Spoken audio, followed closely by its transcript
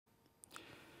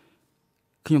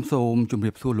ខ្ញុំសូមជម្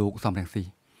រាបសួរលោកសំរងស៊ី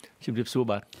ជំរាបសួរ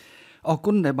បាទអរ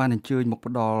គុណដែលបានអញ្ជើញមក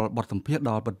ផ្ដល់បទសម្ភាសន៍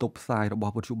ដល់បន្ទប់ផ្សាយរប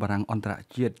ស់វិទ្យុបារាំងអន្តរ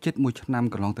ជាតិជិត1ឆ្នាំ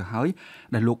កន្លងទៅហើយ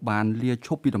ដែលលោកបានលាឈ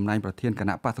ប់ពីតំណែងប្រធានគ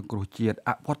ណៈបក្សសង្គ្រោះជាតិ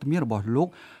អវត្តមានរបស់លោក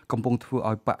កំពុងធ្វើ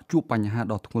ឲ្យបកជួបបញ្ហា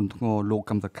ដ៏ធ្ងន់ធ្ងរលោក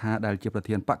កឹមសុខាដែលជាប្រ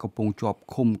ធានបកកំពុងជាប់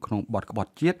ឃុំក្នុងបទក្ប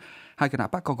ត់ជាតិហើយគណៈ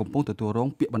បកក៏កំពុងទទួលរង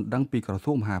ពាក្យបណ្ដឹងពីក្រ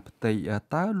សួងមហាផ្ទៃ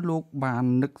តើលោកបាន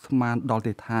នឹកស្មានដល់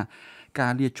ទេថាកា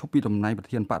រលាឈប់ពីតំណែងប្រ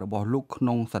ធានបករបស់លោកក្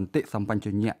នុងសន្តិសម្បញ្ញ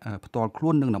ញ្ញៈផ្ទាល់ខ្លួ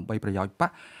ននិងដើម្បីប្រយោជន៍ប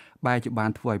កបែរជាបា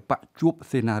នធ្វើឲ្យបកជួប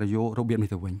សេណារីយ៉ូរបៀបនេះ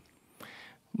ទៅវិញ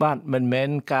បាទមិនមែន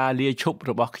ការលាឈប់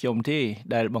របស់ខ្ញុំទេ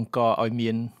ដែលបង្កឲ្យមា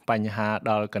នបញ្ហា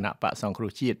ដល់គណៈបកសង្គ្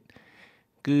រោះជាតិ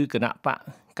គឺគណៈបក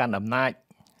កាន់អំណាច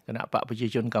គណៈបកប្រជា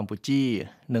ជនកម្ពុជា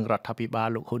និងរដ្ឋាភិបាល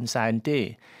លោកហ៊ុនសែនទេ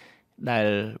ដែល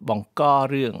បង្ក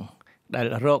រឿងដែល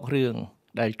រករឿង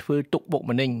ដែលធ្វើទុកបុក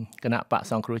ម្នេញគណៈបក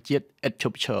សង្គ្រោះជាតិឥតឈ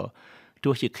ប់ឈរ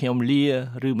ទោះជាខ្ញុំលា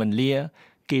ឬមិនលា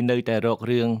គេនៅតែរក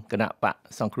រឿងគណៈបក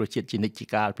សង្គ្រោះជាតិជានិច្ច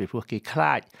កាលពីព្រោះគេខ្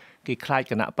លាច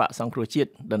គណៈបកសង្គ្រោះជាតិ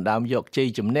ដណ្ដើមយកជ័យ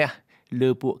ជំនះលើ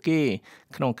ពួកគេ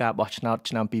ក្នុងការបោះឆ្នោត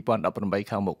ឆ្នាំ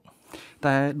2018ខាងមុខ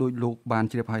តែដោយលោកបាន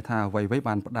ជ្រាបហើយថាអ្វីៗ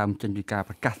បានផ្ដើមចេញពីការ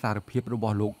ប្រកាសសារភាពរប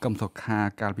ស់លោកកឹមសុខា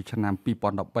កាលពីឆ្នាំ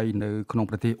2013នៅក្នុង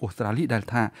ប្រទេសអូស្ត្រាលីដែល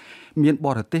ថាមានប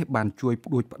រទេសបានជួយ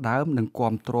ផ្ដួចផ្ដើមនិង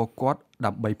គាំទ្រគាត់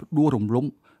ដើម្បីផ្ដួលរំលំ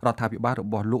រដ្ឋាភិបាលរ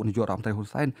បស់លោកនាយករដ្ឋមន្ត្រីហ៊ុន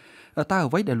សែនតើ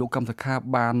អ្វីដែលលោកកឹមសុខា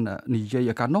បាននិយាយ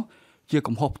ឲ្យកាលនោះជា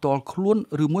កំហុសផ្ទាល់ខ្លួន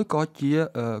ឬមួយក៏ជា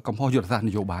កំហុសយុទ្ធសាស្ត្រ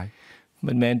នយោបាយ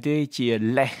មិនមែនទេជា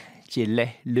លេស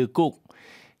លើគុក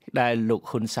ដែលលោក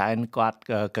ហ៊ុនសែនគាត់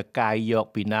កកាយយក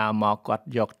ពីណាមកគាត់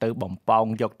យកទៅបំពង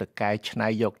យកទៅកែច្នៃ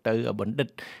យកទៅបណ្ឌិត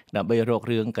ដើម្បីរក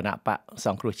រឿងគណៈបកស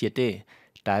ង្គ្រោះជាតិទេ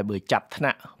តែបើចាប់ថ្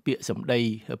នាក់ពាក្យសម្ដី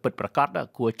ពិតប្រាកដ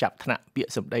គួរចាប់ថ្នាក់ពាក្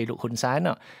យសម្ដីលោកហ៊ុនសែន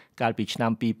កាលពីឆ្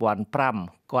នាំ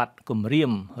2005គាត់គំរា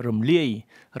មរំលាយ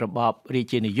របបរា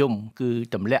ជានិយមគឺ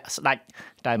ទម្លាក់ស្ដេច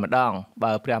តែម្ដង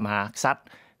បើព្រះមហាក្សត្រ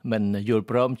មិនយល់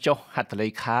ព្រមចុះហត្ថលេ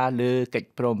ខាលើកិច្ច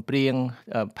ព្រមព្រៀង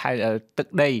ផែនទឹក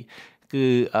ដីគឺ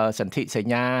សន្ធិស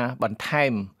ញ្ញាបន្ថែ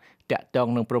មតាក់ទង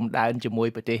នឹងព្រំដែនជាមួយ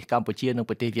ប្រទេសកម្ពុជានិង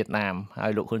ប្រទេសវៀតណាមហើ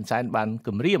យលោកហ៊ុនសែនបានគ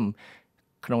ម្រាម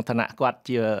ក្នុងឋានៈគាត់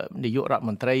ជានាយករដ្ឋម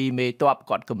ន្ត្រីមេតប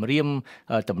គាត់គម្រាម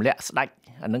ទម្លាក់ស្ដេច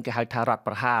អានឹងគេហៅថារដ្ឋ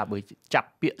ប្រហារបើចាប់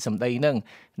ពាក្យសម្ដីហ្នឹង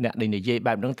អ្នកដែលនិយាយ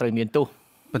បែបហ្នឹងត្រូវមានទោស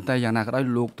ប៉ុន្តែយ៉ាងណាក៏ដោយ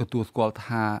លោកទទួលស្គាល់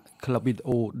ថាក្លឹបវីដេ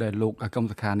អូដែលលោកកឹម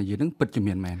សុខានិយាយហ្នឹងពិតជា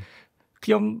មានមែនខ្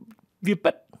ញុំវា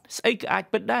ពិតស្អីក៏អាច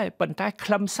ពិតដែរប៉ុន្តែ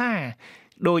ខ្លឹមសារ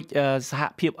ដោយសហ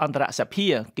ភាពអន្តរសភា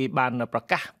គេបានប្រ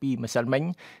កាសពីម្សិលមិញ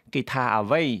គេថាអ្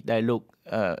វីដែលលោក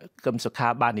កឹមសុខា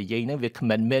បាននិយាយហ្នឹងវា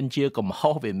មិនមែនជាកំហុ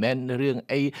សវាមិនមែនរឿង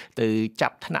អីទៅចា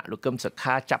ប់ថ្នាក់លោកកឹមសុ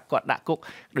ខាចាប់គាត់ដាក់គុក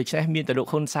ដូច្នេះមានតែលោក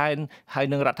ហ៊ុនសែនហើយ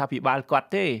នឹងរដ្ឋាភិបាលគាត់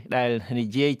ទេដែលនិ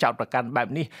យាយចោទប្រកាន់បែប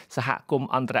នេះសហគមន៍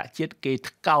អន្តរជាតិគេ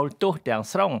ថ្កោលទោសទាំង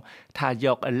ស្រុងថាយ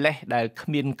កលេសដែលគ្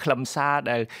មានខ្លឹមសារ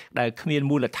ដែលគ្មាន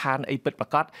មូលដ្ឋានអីពិតប្រា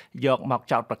កដយកមក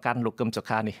ចោទប្រកាន់លោកកឹមសុ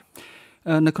ខានេះ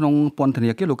នៅក្នុងពន្ធនា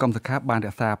គារលោកកឹមសុខាបានរ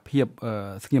ក្សាភាព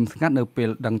ស្ងៀមស្ងាត់នៅពេល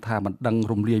ដឹងថាបណ្ដឹង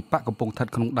រំលាយបកកំពុងស្ថិត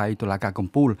ក្នុងដៃតុលាការកំ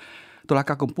ពូល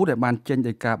ដែលបានចេញ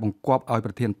ដោយការបង្គាប់ឲ្យ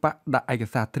ប្រធានបកដាក់ឯក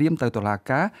សារត្រៀមទៅតុលា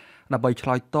ការដើម្បីឆ្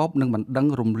លើយតបនឹងបណ្ដឹង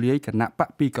រំលាយគណៈបក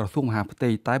ពីក្រសួងមហាផ្ទៃ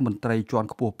តែមន្ត្រីជាន់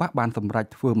ខ្ពស់បកបានសម្រេច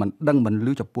ធ្វើមិនដឹងមិន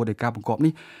លឺចំពោះដោយការបង្គាប់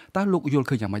នេះតើលោកយល់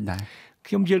ឃើញយ៉ាងម៉េចដែរ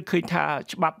ខ្ញុំយល់ឃើញថា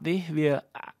ច្បាប់នេះវា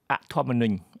អធម្ម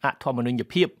នុញ្ញ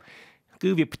ភាពគឺ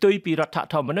វាផ្ទុយពីរដ្ឋ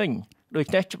ធម្មនុញ្ញដូ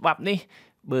ច្នេះច្បាប់នេះ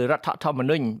បើរដ្ឋធម្ម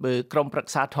នុញ្ញបើក្រមប្រឹ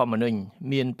ក្សាធម្មនុញ្ញ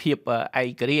មានភាពឯ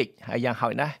ករាជ្យហើយយ៉ាងហោ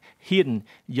ចណាស់ហ៊ាន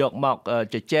យកមក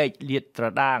ជជែកលាតត្រ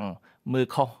ដាងមើល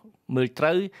ខុសមើលត្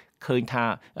រូវឃើញថា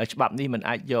ច្បាប់នេះមិន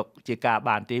អាចយកជាការ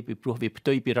បានទេពីព្រោះវាផ្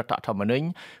ទុយពីរដ្ឋធម្មនុញ្ញ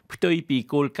ផ្ទុយពី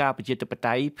គោលការណ៍ប្រជាធិប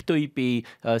តេយ្យផ្ទុយពី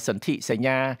សន្ធិសញ្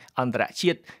ញាអន្តរ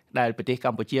ជាតិដែលប្រទេសក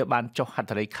ម្ពុជាបានចុះហត្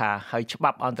ថលេខាហើយច្បា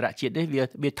ប់អន្តរជាតិនេះ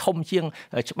វាធំជាង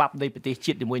ច្បាប់នៃប្រទេស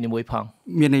ជាតិនីមួយៗផង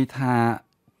មានន័យថា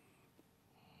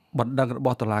បណ្ដឹងរប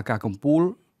ស់តុលាការកំពូល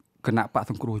គណៈបក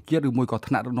សង្គ្រោះជាតិឬមួយក៏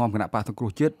ថ្នាក់ដឹកនាំគណៈបកសង្គ្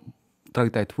រោះជាតិត្រូវ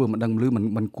តែធ្វើមិនដឹងឮ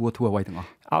មិនគួរធ្វើអ្វីទាំងអស់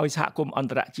ឲ្យសហគមន៍អន្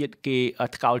តរជាតិគេ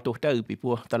ថ្កោលទោសទៅពីព្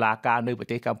រោះតុលាការនៅប្រ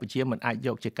ទេសកម្ពុជាមិនអាចយ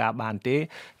កជាការបានទេ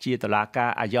ជាតុលាការ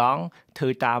អាយ៉ងធ្វើ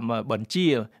តាមបញ្ជា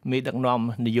មេដឹកនាំ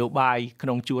នយោបាយក្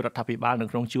នុងជួររដ្ឋាភិបាលនិង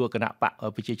ក្នុងជួរគណៈបក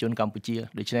ប្រជាជនកម្ពុជា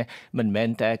ដូច្នេះមិនមែន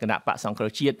តែគណៈបកសង្គ្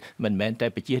រោះជាតិមិនមែនតែ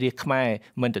ប្រជារាស្ត្រខ្មែរ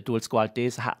មិនទទួលស្គាល់ទេ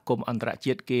សហគមន៍អន្តរ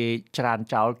ជាតិគេច្រាន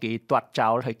ចោលគេទាត់ចោ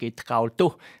លហើយគេថ្កោលទោ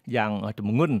សយ៉ាងទ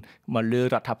ម្ងន់មកលើ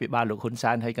រដ្ឋាភិបាលលោកហ៊ុន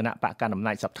សែនហើយគណៈបកកណ្ដាលអំ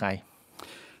ណាចសពថ្ងៃ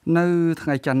នៅថ្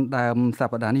ងៃច័ន្ទដើមស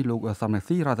ប្តាហ៍នេះលោកសំរង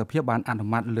ស៊ីរដ្ឋាភិបាលបានអនុ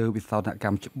ម័តលើវិសោធនក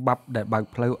ម្មច្បាប់ដែលបើក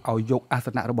ផ្លូវឲ្យយកអាស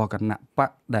នៈរបស់គណៈបក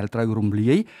ដែលត្រូវរំ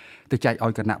លាយទៅចែកឲ្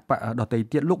យគណៈបកដទៃ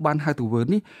ទៀតលោកបានហៅទង្វើ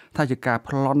នេះថាជាការ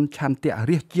ប្លន់ឆន្ទៈ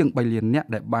រាសជាង3លាននាក់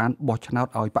ដែលបានបោះឆ្នោត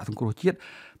ឲ្យបកសង្គ្រោះជាតិ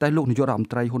តែលោកនាយករដ្ឋម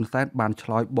ន្ត្រីហ៊ុនសែនបានឆ្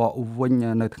លើយបកវិញ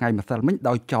នៅថ្ងៃម្សិលមិញ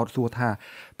ដោយចោទសួរថា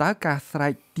តើការស្រែ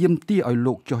កទាមទារឲ្យ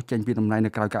លោកចុះចេញពីតំណែងនៅ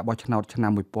ក្រៅការបោះឆ្នោតឆ្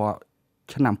នាំ2013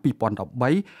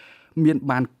មាន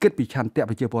បានគិតពីឆន្ទៈ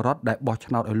ប្រជាពលរដ្ឋដែលបោះ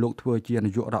ឆ្នោតឲ្យលោកធ្វើជា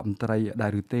នាយករដ្ឋមន្ត្រីដែ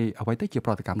រឬទេអ្វីទៅជាប្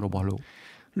រតិកម្មរបស់លោក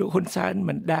ហ៊ុនសែន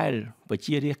មិនដែលប្រ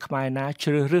ជារាស្ត្រខ្មែរណាជ្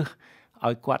រើសរើស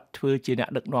ឲ្យគាត់ធ្វើជាអ្នក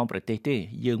ដឹកនាំប្រទេសទេ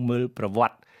យើងមើលប្រវ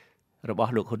ត្តិរប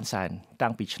ស់លោកហ៊ុនសែនតាំ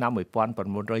ងពីឆ្នាំ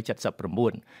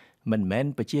1979មិនមែន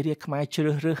ប្រជារាស្ត្រខ្មែរជ្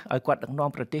រើសរើសឲ្យគាត់ដឹកនាំ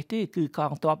ប្រទេសទេគឺក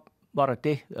ងទ័ពបរ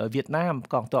ទេសវៀតណាម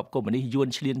កងទ័ពកុម្មុយនីសយួន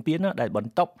ឈ្លានពានដែលប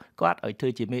ន្ទប់គាត់ឲ្យធ្វើ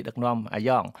ជាមេដឹកនាំអា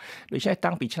យ៉ងដូច្នេះ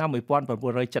តាំងពីឆ្នាំ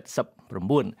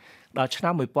1979ដល់ឆ្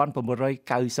នាំ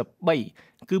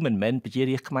1993គឺមិនមែនប្រជា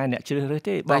រាស្ត្រខ្មែរអ្នកជ្រើសរើស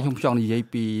ទេតែខ្ញុំចង់និយាយ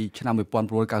ពីឆ្នាំ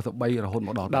1993រហូតម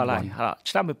កដល់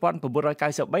ឆ្នាំ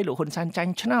1993លោកហ៊ុនសែនចា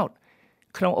ញ់ឆ្នោត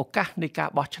ក្នុងឱកាសនៃការ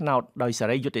បោះឆ្នោតដោយសេ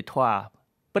រីយុត្តិធម៌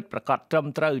ពិតប្រាកដត្រឹម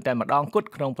ត្រូវតែម្ដងគត់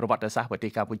ក្នុងប្រវត្តិសាស្ត្រប្រទេស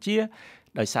កម្ពុជា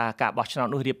ដោយសារការបោះឆ្នោត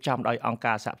នោះរៀបចំដោយអង្គ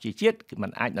ការសហប្រជាជាតិគឺមិន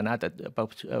អាចនរណាទៅ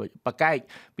ប្រកែក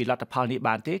ពីលទ្ធផលនេះ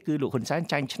បានទេគឺលោកហ៊ុនសែន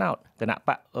ចាញ់ឆ្នោតគណៈប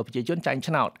កប្រជាជនចាញ់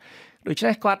ឆ្នោតដូច្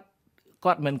នេះគាត់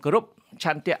មិនគោរពឆ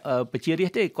ន្ទៈប្រជារា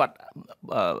ស្ត្រទេគាត់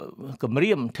គម្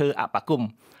រាមធ្វើអបគម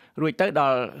រួចទៅដ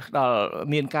ល់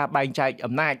មានការបែងចែក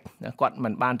អំណាចគាត់មិ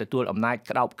នបានទទួលអំណាច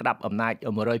ក្តាប់អំណាច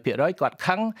 100% គាត់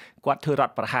ខឹងគាត់ធ្វើរ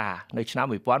ដ្ឋប្រហារនៅឆ្នាំ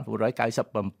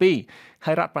1997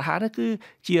ហើយរដ្ឋប្រហារនេះគឺ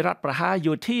ជារដ្ឋប្រហារ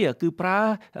យោធាគឺប្រើ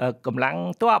កម្លាំង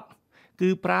ទ័ព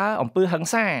គឺប្រើអំពើហិង្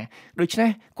សាដូច្នេះ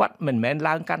គាត់មិនមែន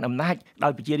ឡើងកាន់អំណាចដោ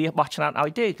យប្រជារាស្ត្របោះឆ្នោតឲ្យ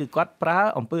ទេគឺគាត់ប្រើ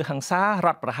អំពើហិង្សារ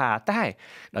ដ្ឋប្រហារតែ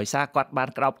ដោយសារគាត់បាន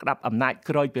ក្តាប់អំណាច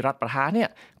ក្រោយពីរដ្ឋប្រហារនេះ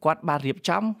គាត់បានរៀប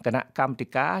ចំគណៈកម្មាធិ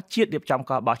ការជាតិរៀបចំ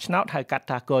ការបោះឆ្នោតហៅកាត់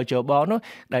ថាកជបនោះ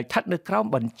ដែលស្ថិតនៅក្រោម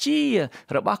បញ្ជា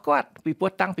របស់គាត់ពីព្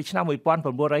រោះតាំងពីឆ្នាំ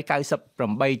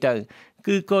1998ទៅ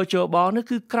គឺកជបនោះ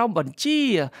គឺក្រោមបញ្ជា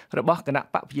របស់គណៈ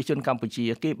បកប្រជាជនកម្ពុជា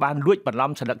គេបានលួចបន្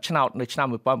លំឆន្ទៈឆ្នោតនៅឆ្នាំ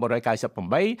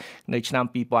1998នៅឆ្នាំ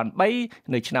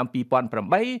2003នៅឆ្នាំ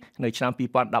2008នៅឆ្នាំ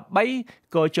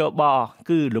2013កជប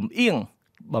គឺលំអៀង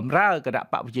បំរើគណៈ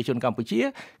បកប្រជាជនកម្ពុជា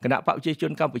គណៈបកប្រជាជ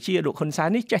នកម្ពុជាលោកហ៊ុនសែន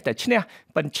នេះចេះតែឈ្នះ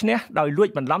ប៉ិនឈ្នះដោយលួច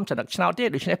បន្លំឆន្ទៈឆ្នោតទេ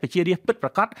ដូច្នេះប្រជារាស្ត្រពិតប្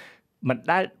រាកដមិន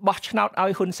ដែលបោះឆ្នោតឲ្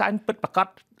យហ៊ុនសែនពិតប្រាកដ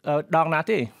ដងណា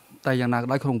ទេតែយ៉ាងណាក៏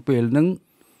ដោយក្នុងពេលហ្នឹង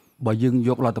បើយើងយ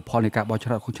កលទ្ធផលនៃការបោះឆ្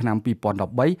នោតឆ្នាំ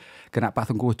2013គណៈបក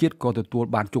សង្គ្រោះជាតិក៏ទទួល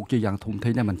បានជោគជ័យយ៉ាងធំធេ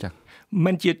ងដែរមិនចឹង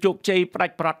មិនជាជោគជ័យផ្ដា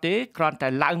ច់ប្រត់ទេគ្រាន់តែ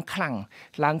ឡើងខ្លាំង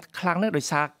នេះដោយ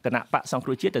សារគណៈបកសង្គ្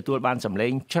រោះជាតិទទួលបានសម្លេ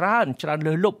ងច្រើន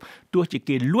លើសលប់ទោះជា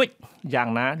គេលួចយ៉ាង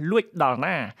ណាលួចដល់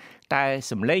ណាតែ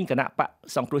សម្លេងគណៈបក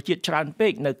សង្គ្រោះជាតិច្រើនពេ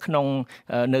កនៅក្នុង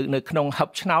ហឹប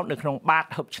ឆ្នោតនៅក្នុងបាត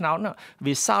ហឹបឆ្នោត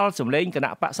វាសល់សម្លេងគ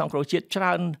ណៈបកសង្គ្រោះជាតិច្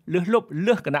រើនលើសលប់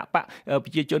លើសគណៈបកប្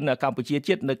រជាជនកម្ពុជា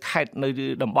ជាតិនៅខេត្តនៅ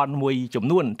តំបន់មួយចំ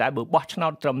នួនតែបើបោះឆ្នោ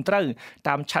តត្រឹមត្រូវ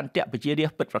តាមឆន្ទៈប្រជារា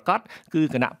ស្ត្រពិតប្រាកដគឺ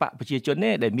គណៈបកប្រជាជន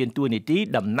នេះដែលមានតួនាទី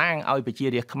តំណាងឲ្យប្រជា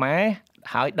រាស្ត្រខ្មែរ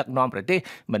ហើយដឹកនាំប្រទេស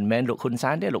មិនមែនលោកហ៊ុនសែ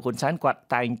នទេលោកហ៊ុនសែនគាត់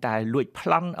តែងតែលួចប្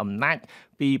លន់អំណាច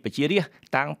ពីប្រជារាស្ត្រ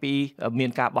តាំងពីមាន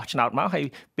ការបោះឆ្នោតមកហើយ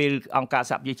ពេលអង្គការ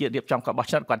សហប្រជាជាតិរៀបចំការបោះ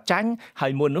ឆ្នោតគាត់ចាញ់ហើ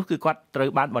យមុននោះគឺគាត់ត្រូវ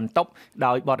បានបន្ទប់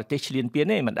ដោយបរទេសឈ្លានពាន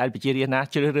ទេមិនដែលប្រជារាស្ត្រណា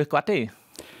ជ្រើសរើសគាត់ទេ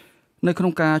នៅក្នុ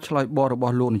ងការឆ្លើយបករប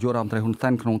ស់លោកនាយករដ្ឋមន្ត្រីហ៊ុនសែ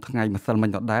នក្នុងថ្ងៃម្សិលមិញ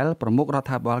ដដែលប្រមុខរដ្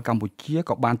ឋាភិបាលកម្ពុជា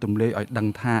ក៏បានទម្លាយឲ្យដឹង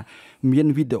ថាមាន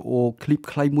វីដេអូឃ្លីប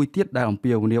ខ្លីមួយទៀតដែលអំ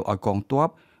ពាវនាវឲ្យកងទ័ព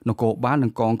នគរបាលនិ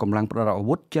ងកងកម្លាំងប្រដាប់អា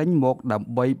វុធចេញមកដើម្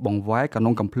បីបង្វែរកាន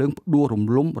ងកំភ្លើងផ្ដួលរំ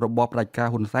លំរបបផ្ដាច់ការ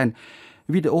ហ៊ុនសែន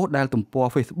វីដេអូដែលទំព័រ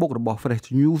Facebook របស់ Fresh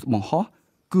News បង្ហោះ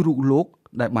គឺរូបលោក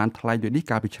ដែលបានថ្លែងដូចនេះ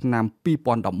កាលពីឆ្នាំ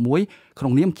2011ក្នុ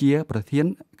ងនាមជាប្រធាន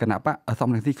គណៈបកសំ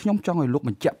រងស៊ីខ្ញុំចង់ឲ្យលោកប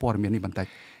ញ្ជាក់ព័ត៌មាននេះបន្តិច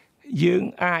យើង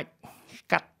អាច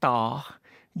កាត់ត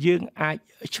យើងអាច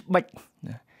ច្បិច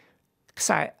ខ្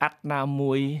សែអាត់ណា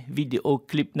មួយវីដេអូ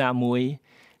ឃ្លីបណាមួយ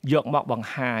យកមកបង្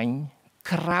ហាញ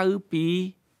ក្រៅពី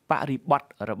បរិបទ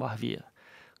របស់វា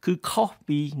គឺខុស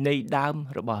ពីនៃដើម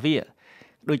របស់វា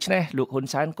ដូច្នេះលោកហ៊ុន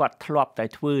សែនគាត់ធ្លាប់តែ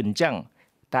ធ្វើអញ្ចឹង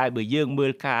តែបើយើងមើ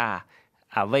លការ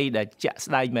អ្វីដែលជាក់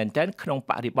ស្ដែងមែនទែនក្នុង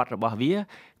បរិបទរបស់វា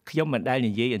ខ្ញុំមិនដែល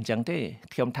និយាយអញ្ចឹងទេ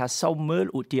ខ្ញុំថាសូមមើល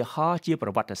ឧទាហរណ៍ជាប្រ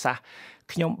វត្តិសាស្ត្រ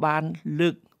ខ្ញុំបានលើ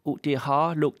កឧទាហរ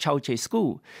ណ៍លោកឆៅឆេស្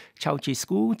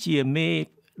គូជាមេ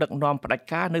ដឹកនាំផ្ដាច់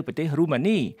ការនៅប្រទេសរូម៉ា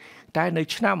នីតែនៅ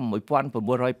ឆ្នាំ1989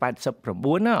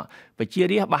ប្រជា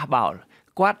រាស្ត្របះបោល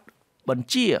គាត់បញ្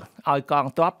ជាឲ្យកង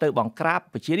ទ័ពទៅបង្ក្រាប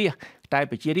ប្រជារាស្ត្រតែ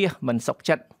ប្រជារាស្ត្រមិនសុខ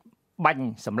ចិត្តបាញ់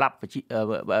សម្លាប់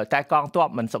តែកងទ័ព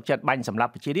មិនសុខចិត្តបាញ់សម្លា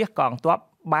ប់ប្រជារាស្ត្រកងទ័ព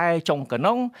បែរចុងកណ្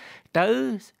ដុងទៅ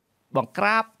បង្ក្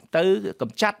រាប ទៅ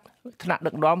កំចាត់ថ្នាក់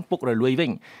ដឹកនាំពុករលួយវិ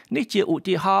ញនេះជាឧ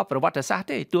ទាហរណ៍ប្រវត្តិសាស្ត្រ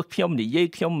ទេទោះខ្ញុំនិយាយ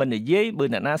ខ្ញុំមិននិយាយបើ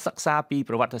អ្នកណាសិក្សាពី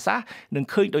ប្រវត្តិសាស្ត្រនឹង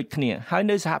ឃើញដូចគ្នាហើយ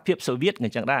នៅសហភាពសូវៀតក៏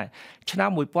ចឹងដែរឆ្នាំ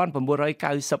1991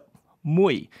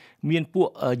មានពួក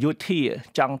យោធា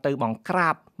ចង់ទៅបង្ក្រា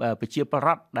បប្រជាពលរ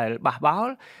ដ្ឋដែលបះបោរ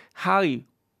ហើយ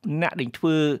អ្នកដែលធ្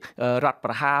វើរដ្ឋ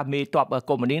ប្រហារមេតប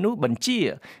កុម្មុយនីសនោះបញ្ជា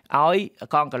ឲ្យ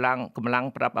កងកម្លាំង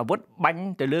ប្រដាប់អាវុធបាញ់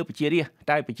ទៅលើប្រជារាស្ត្រ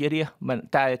តែប្រជារាស្ត្រមិន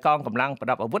តែកងកម្លាំងប្រ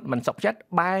ដាប់អាវុធមិនសុខចិត្ត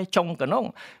បែរចុងកណ្ដុង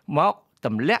មកទ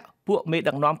ម្លាក់ពួកមេ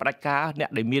ដឹកនាំផ្ដាច់ការអ្នក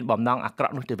ដែលមានបំណងអាក្រ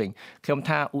ក់នោះទៅវិញខ្ញុំ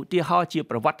ថាឧទាហរណ៍ជា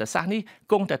ប្រវត្តិសាស្ត្រនេះ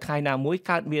គង់តែថ្ងៃណាមួយ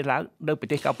កើតមានឡើងនៅប្រ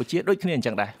ទេសកម្ពុជាដូចគ្នាអញ្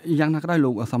ចឹងដែរយ៉ាងណាក៏ដោយលោ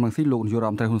កសំរងស៊ីលោកនាយករដ្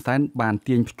ឋមន្ត្រីហ៊ុនសែនបាន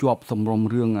ទាញភ្ជាប់សំរុំ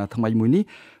រឿងថ្មីមួយនេះ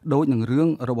ដូចនឹងរឿង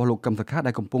របស់លោកកឹមសុខា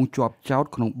ដែលកំពុងជាប់ចោទ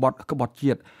ក្នុងបទក្បត់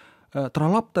ជាតិត្រ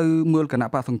ឡប់ទៅមើលគណៈ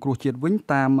បកសង្គ្រោះជាតិវិញ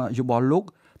តាមយោបល់លោក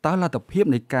តើលទ្ធភាព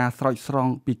នៃការស្រោចស្រ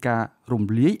ង់ពីការរំ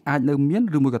លាយអាចនៅមាន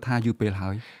ឬមួយក៏ថាយឺតពេលហើ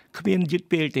យគ្មានយឺត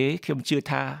ពេលទេខ្ញុំជឿ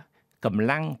ថាកម្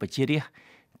លាំងប្រជារាស្ត្រ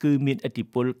គឺមានឥទ្ធិ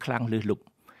ពលខ្លាំងលើសលប់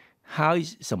ហើយ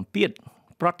សម្ពាធ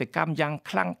ប្រតិកម្មយ៉ាង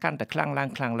ខ្លាំងកាន់តែខ្លាំង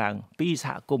ឡើងពីស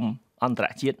ហគមន៍អន្តរ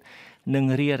ជាតិនឹង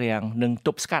រារាំងនឹងទ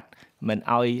ប់ស្កាត់មិន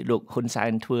ឲ្យលោកហ៊ុនសែ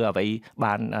នធ្វើអ្វី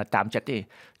បានតាមចិត្តទេ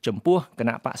ចំពោះគ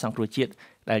ណៈបកសង្គ្រោះជាតិ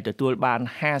ដែលទទួលបាន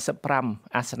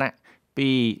55អាសនៈពី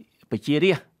ប្រជា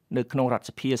រាស្ត្រនៅក្នុងរដ្ឋ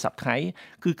សភាសប្តាហ៍ថ្ងៃ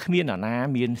គឺគ្មាននរណា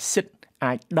មានសិទ្ធិ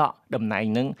អាចដកតំណែង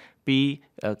នឹងពី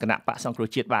គណៈបកសង្គ្រោះ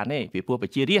ជាតិបានទេពីព្រោះប្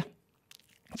រជារាស្ត្រ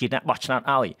ជាអ្នកបោះឆ្នោត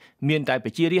ឲ្យមានតែប្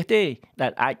រជារាស្ត្រទេដែ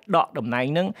លអាចដកតំណែង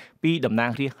នឹងពីតំណា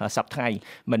ងរាស្ត្រសប្តាហ៍ថ្ងៃ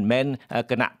មិនមែន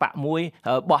គណៈបកមួយ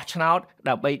បោះឆ្នោត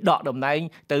ដើម្បីដកតំណែង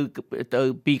ទៅ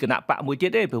ពីគណៈបកមួយទៀត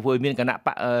ទេព្រោះមានគណៈប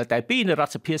កតែពីរនៅរ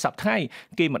ដ្ឋសភាសប្តាហ៍ថ្ងៃ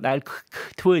គេមិនដែល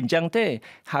ធ្វើអញ្ចឹងទេ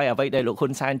ហើយអ្វីដែលលោកហ៊ុ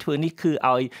នសែនធ្វើនេះគឺ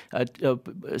ឲ្យ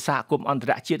សហគមន៍អន្ត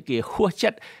រជាតិគេហួស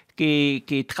ចិត្ត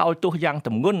គេថ្កោលទោសយ៉ាងទ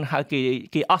ម្ងន់ហើយ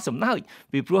គេអស់សំណើច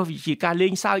ពីព្រោះវាជាការលេ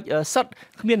ងសើចសុទ្ធ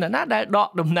គ្មាននរណាដែលដក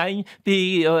តំណែងពី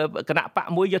គណៈបក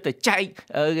មួយយកទៅចែក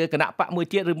គណៈបកមួយ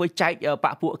ទៀតឬមួយចែកប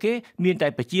កពួកគេមានតែ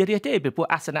ប្រជារាស្ត្រទេពីព្រោះ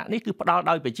អាសនៈនេះគឺផ្ដល់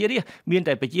ដោយប្រជារាស្ត្រមាន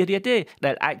តែប្រជារាស្ត្រទេ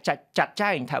ដែលអាចចាត់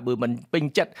ចែងថាបើមិនពេញ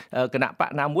ចិត្តគណៈបក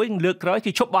ណាមួយលើកក្រោយ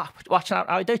គឺឈប់បោះឆ្នោត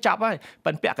ឲ្យទៅចាប់ហើយ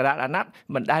ប៉ុន្តែពាក់កណ្ដាលអាណត្តិ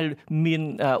មិនដែលមាន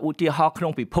ឧទាហរណ៍ក្នុ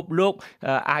ងពិភពលោក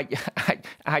អាច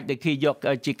ដែលគេយក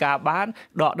ជាការបាន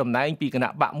ដកតំណែងពីគណៈ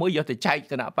បកមួយយកទៅចែក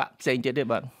គណៈបកផ្សេងទៀតទេ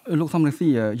បាទលោកសំរងស៊ី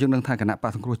យើងនឹងថាគណៈប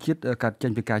កសង្គ្រោះជាតិកើតចេ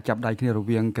ញពីការចាប់ដៃគ្នារ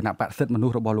វាងគណៈបកសិទ្ធិមនុ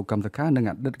ស្សរបស់លោកកឹមសុខានិង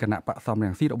អតីតគណៈបកសំរ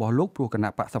ងស៊ីរបស់លោកព្រោះគណៈ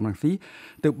បកសំរងស៊ី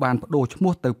ទើបបានបដូរឈ្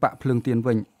មោះទៅបកភ្លើងទៀន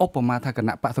វិញឧបមាថាគ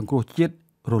ណៈបកសង្គ្រោះជាតិ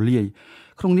រលាយ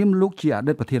ក្នុងនាមលោកជាអ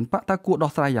តីតប្រធានបកតើគួរដោះ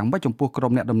ស្រាយយ៉ាងម៉េចចំពោះក្រុ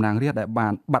មអ្នកតំណាងរាស្ត្រដែលបា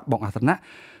នបាត់បង់អាសនៈ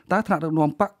តើថ្នាក់ដឹកនាំ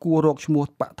បកគួររកឈ្មោះ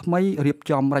បកថ្មីរៀប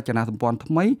ចំរចនាសម្ព័ន្ធ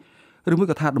ថ្មីឬមួយ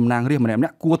ក៏ថាតំណាងរាស្ត្រម្នា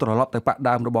ក់គួរត្រឡប់ទៅបក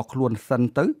ដើមរបស់ខ្លួនសិន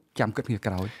ទៅចាំគិតគ្នា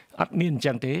ក្រោយអត់មានអញ្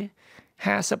ចឹងទេ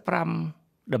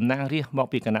55តំណាងរាស្ត្រមក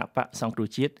ពីគណៈបកសង្គ្រោះ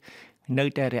ជាតិនៅ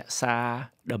តែរក្សា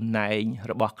តំណែង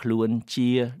របស់ខ្លួនជា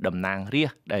តំណាងរា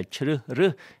ស្ត្រដែលជ្រើសរើ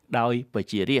សដោយប្រ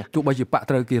ជារាស្ត្រទោះបីជាបក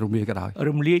ត្រូវគេរំលាយក៏ដោយ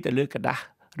រំលាយទៅលើกระดาษ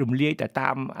រំលាយតែតា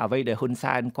មអ្វីដែលហ៊ុន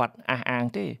សែនគាត់អះអាង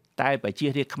ទេតែប្រជា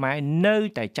រាស្ត្រខ្មែរនៅ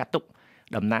តែចាត់ទុក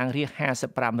តំណាងរាស្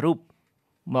ត្រ55រូប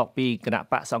មកពីគណៈ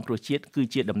បកសង្គ្រោះជាតិគឺ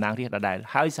ជាតំណាងរាស្ត្រដដែល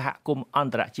ហើយសហគមន៍អ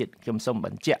ន្តរជាតិខ្ញុំសូមប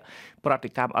ញ្ជាក់ប្រតិ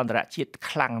កម្មអន្តរជាតិ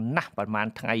ខ្លាំងណាស់ប្រហែល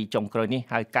ថ្ងៃចុងក្រោយនេះ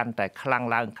ហើយកាន់តែខ្លាំង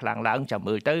ឡើងចាំ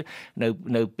មើលទៅ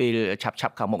នៅពេលឆាប់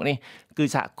ខាងមុខនេះគឺ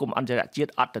សហគមន៍អន្តរជា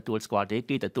តិអត់ទទួលស្គាល់ទេ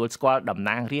គេទទួលស្គាល់តំ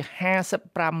ណាងរាស្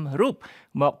ត្រ55រូប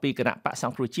មកពីគណៈបកស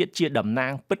ង្គ្រោះជាតិជាតំណា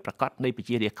ងពិតប្រាកដនៃប្រ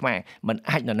ជារាស្ត្រខ្មែរមិន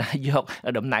អាចនរណាយក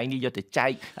តំណែងនេះយកទៅចែក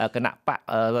គណៈបក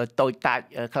តូចតាច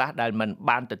ខ្លះដែលមិន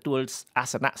បានទទួលអា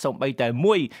សនៈសូម្បីតែ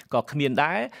មួយក៏គ្មាន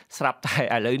ដែរស្រាប់តែឥ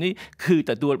ឡូវនេះគឺ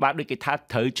ទទួលបានដូចគេថា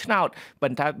ត្រូវឆ្នោតប៉ុ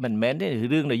ន្តែមិនមែនទេ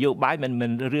រឿងនយោបាយមិ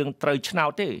នរឿងត្រូវឆ្នោត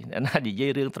ទេណានិយាយ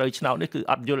រឿងត្រូវឆ្នោតនេះគឺ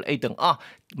អត់យល់អីទាំងអស់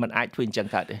มันអាចធ្វើអញ្ចឹង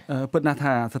កើតទេពិតណាស់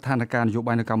ថាស្ថានភាពនយោ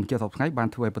បាយនៅកម្ពុជាសប្តាហ៍ថ្ងៃបាន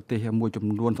ធ្វើឲ្យប្រទេសមួយចំ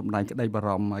នួនសម្ដែងក្តីបារ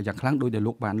ម្ភយ៉ាងខ្លាំងដោយដែល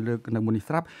លោកបានលើកនៅមុននេះ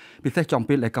ស្រាប់ពិសេសចំ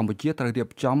ពេលដែលកម្ពុជាត្រូវរៀប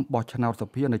ចំបោះឆ្នោតស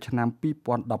ភានៅឆ្នាំ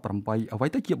2018អ្វី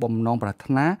ទៅជាបំណងប្រា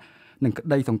ថ្នានិងក្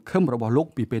តីសង្ឃឹមរបស់លោក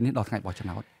ពីពេលនេះដល់ថ្ងៃបោះឆ្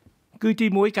នោតគឺទី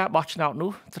1ការបោះឆ្នោត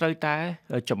នោះត្រូវតែ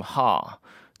ចំហ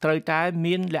ត្រូវតែ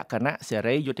មានលក្ខណៈសេ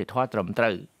រីយុត្តិធម៌ត្រឹមត្រូ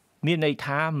វមានន័យ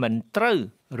ថាមិនត្រូវ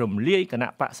រំលាយគណៈ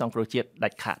បកសង្គ្រោះជាតិដា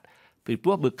ច់ខាតពីព្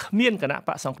រោះបើគ្មានគណៈប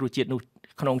កសង្គ្រោះជាតិនោះ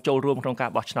ក្នុងចូលរួមក្នុងការ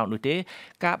បោះឆ្នោតនោះទេ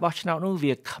ការបោះឆ្នោតនោះ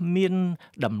វាគ្មាន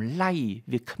តម្លៃ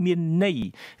វាគ្មានន័យ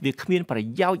វាគ្មានប្រ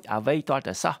យោជន៍អ្វីទាល់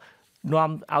តែសោះនាំ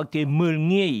ឲ្យគេមើល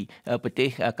ងាយប្រទេស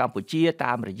កម្ពុជា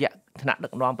តាមរយៈថ្នាក់ដឹ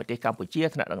កនាំប្រទេសកម្ពុជា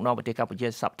ថ្នាក់ដឹកនាំប្រទេសកម្ពុជា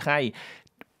សពថ្ងៃ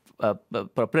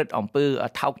ប្រព្រឹត្តអំពើ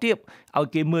ថោកទាបឲ្យ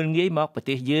គេមើលងាយមកប្រ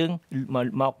ទេសយើង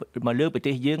មកលើប្រ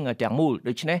ទេសយើងទាំងមូល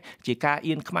ដូច្នេះជាការ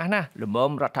អៀនខ្មាស់ណាស់ល្មម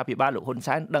រដ្ឋាភិបាលលោកហ៊ុន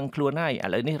សែនដឹងខ្លួនហើយឥ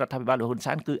ឡូវនេះរដ្ឋាភិបាលលោកហ៊ុន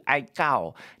សែនគឺឯកកោ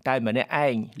តែម្នាក់ឯ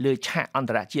ងលើឆាកអន្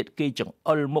តរជាតិគេចង្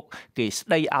អុលមុខគេស្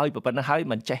ដីឲ្យប៉ុណ្ណឹងហើយ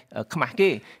មិនចេះខ្មាស់គេ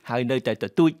ហើយនៅតែទ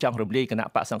ទូចចង់រំលាយគណៈ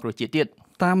បកសង្គ្រោះជាតិទៀត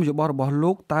តាមយោបល់របស់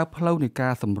លោកតើផ្លូវនៃកា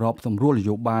រសម្របសម្រួលន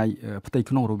យោបាយផ្ទៃ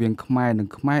ក្នុងរវាងខ្មែរនិង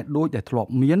ខ្មែរដូចដែលធ្លាប់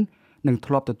មាននិង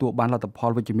ធ្លាប់ទទួលបានលទ្ធផ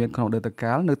លវិជ្ជមានក្នុងអតីត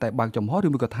កាលនៅតែបើកចំហឬ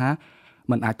មួយក៏ថា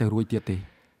มันអាចទៅរួចទៀតទេ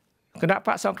គណៈប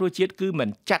កសង្គ្រោះជាតិគឺមិន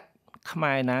ចាត់ខ្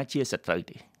មែរណាជាសត្រូវ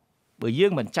ទេបើយើ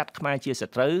ងមិនចាត់ខ្មែរជាស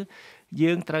ត្រូវ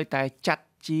យើងត្រូវតែចាត់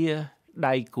ជា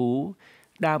ដៃគូ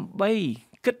ដើម្បី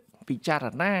គិតពិចារ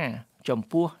ណាចំ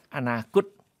ពោះអនាគត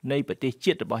នៃប្រទេស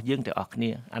ជាតិរបស់យើងទាំងអស់គ្នា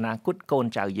អនាគតកូន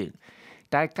ចៅយើង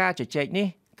តែការជជែកនេះ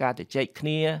ការជជែកគ្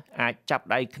នាអាចចាប់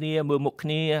ដៃគ្នាមើលមុខគ្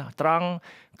នាត្រង់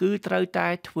គឺត្រូវតែ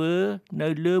ធ្វើនៅ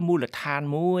លើមូលដ្ឋាន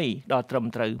មួយដ៏ត្រឹម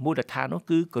ត្រូវមូលដ្ឋាននោះ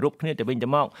គឺគោរពគ្នាទៅវិញទៅ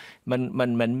មក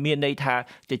មិនមានន័យថា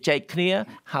ជជែកគ្នា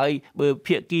ហើយបើ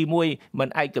ភាគីមួយមិន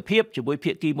ឯកភាពជាមួយ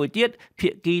ភាគីមួយទៀតភា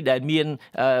គីដែលមាន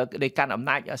ដែលកាន់អំ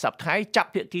ណាចសពថ្ងៃចាប់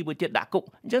ភាគីមួយទៀតដាក់គុក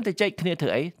អញ្ចឹងទៅជែកគ្នាធ្វើ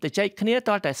អីទៅជែកគ្នា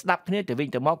តើតែស្ដាប់គ្នាទៅវិញ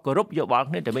ទៅមកគោរពយោបល់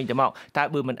គ្នាទៅវិញទៅមកតើ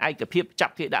បើមិនឯកភាពចា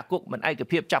ប់គេដាក់គុកមិនឯក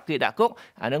ភាពចាប់គេដាក់គុក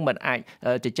អានឹងមិនអាច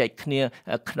ទៅជែកគ្នា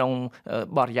ក្នុង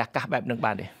បរិយាកាសបែបនឹង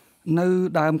បានទេនៅ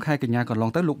ដើមខែកញ្ញាកន្លង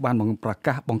ទៅលោកបានប្រ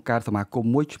កាសបង្កើតសមាគម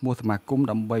មួយឈ្មោះសមាគម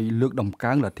ដើម្បីលើកតម្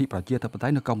កើងលទ្ធិប្រជាធិបតេ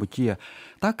យ្យនៅកម្ពុជា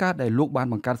តើការដែលលោកបាន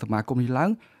បង្កើតសមាគមនេះឡើង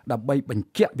ដើម្បីបញ្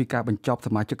ជាក់ពីការបញ្ចប់ស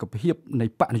មាជិកភាពនៃ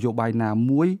បកនយោបាយណា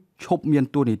មួយឈប់មាន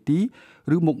តួនាទី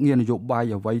ឬមុខងារនយោបាយ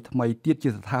អ្វីថ្មីទៀតជា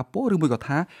ស្ថាពរឬមួយក៏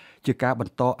ថាជាការប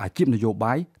ន្តអាជីពនយោ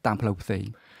បាយតាមផ្លូវផ្សេង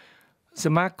ស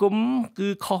មាគមគឺ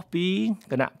ខុសពី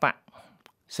គណៈបក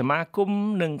សមាគម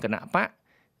និងគណៈបក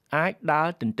អាចដើរ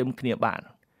ទន្ទឹមគ្នាបាន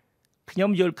ខ្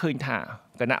ញុំយល់ឃើញថា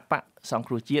គណៈបកសង្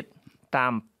គ្រោះជាតិតា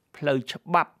មផ្លូវច្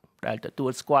បាប់ដែលទទួ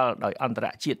លស្គាល់ដោយអន្តរ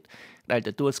ជាតិដែលទ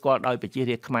ទួលស្គាល់ដោយប្រជា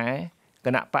រាស្ត្រខ្មែរគ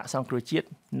ណៈបកសង្គ្រោះជាតិ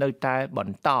នៅតែប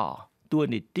ន្តតួ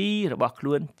នាទីរបស់ខ្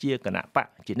លួនជាគណៈបក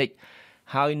ជានិច្ច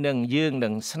ហើយនឹងយើងនឹ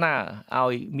ងស្នើឲ្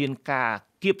យមានការ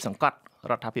គៀបសង្កត់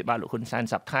រដ្ឋាភិបាលលោកហ៊ុនសែន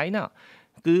សប្តាហ៍ថ្ងៃ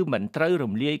គឺមិនត្រូវ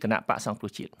រំលាយគណៈបកសង្គ្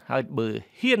រោះជាតិហើយបើ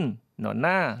ហ៊ាននរ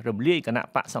ណារំលាយគណៈ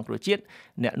បកសង្គ្រោះជាតិ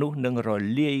អ្នកនោះនឹងរ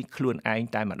លាយខ្លួនឯង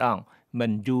តែម្ដងមិ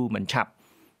នយូរមិនឆាប់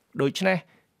ដូច្នេះ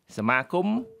សមាគម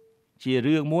ជា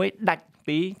រឿងមួយដាច់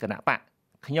ពីគណៈបក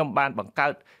ខ្ញុំបានបង្កើ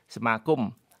តសមាគម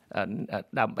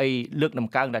ដើម្បីលើកត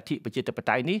ម្កើងលទ្ធិប្រជាធិប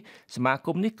តេយ្យនេះសមាគ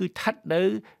មនេះគឺស្ថិតនៅ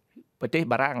ប្រទេស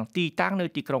បារាំងទីតាំងនៅ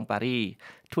ទីក្រុងប៉ារី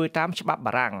ធ្វើតាមច្បាប់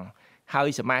បារាំងហើយ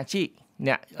សមាជិក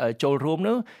អ្នកចូលរួម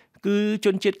នោះគឺជ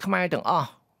នជាតិខ្មែរទាំងអស់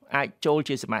អាចចូល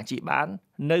ជាសមាជិកបាន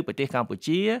នៅប្រទេសកម្ពុ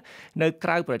ជានៅក្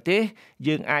រៅប្រទេស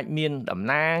យើងអាចមានតំ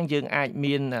ណាងយើងអាច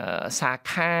មានសា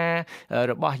ខា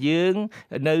របស់យើង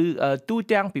នៅទូ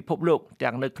ទាំងពិភពលោក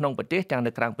ទាំងនៅក្នុងប្រទេសទាំង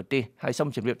នៅក្រៅប្រទេសហើយសូម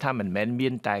ជម្រាបថាមិនមែនមា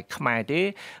នតែខ្មែរទេ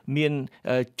មាន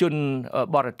ជន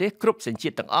បរទេសគ្រប់សញ្ជា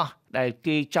តិទាំងអស់ដែល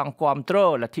គេចង់គាំទ្រ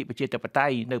លទ្ធិប្រជាធិបតេ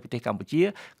យ្យនៅប្រទេសកម្ពុជា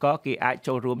ក៏គេអាច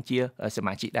ចូលរួមជាស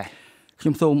មាជិកដែរខ្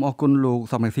ញុំសូមអរគុណលោក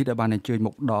សំរងស៊ីដែលបានអញ្ជើញម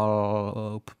កដល់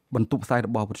បន្ទប់ផ្សាយរ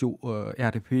បស់វិទ្យុ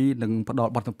RTP និងផ្ដ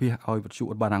ល់បទសម្ភាសន៍ឲ្យវិទ្យុ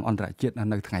បារាំងអន្តរជាតិ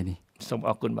នៅថ្ងៃនេះសូម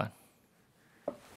អរគុណបាទ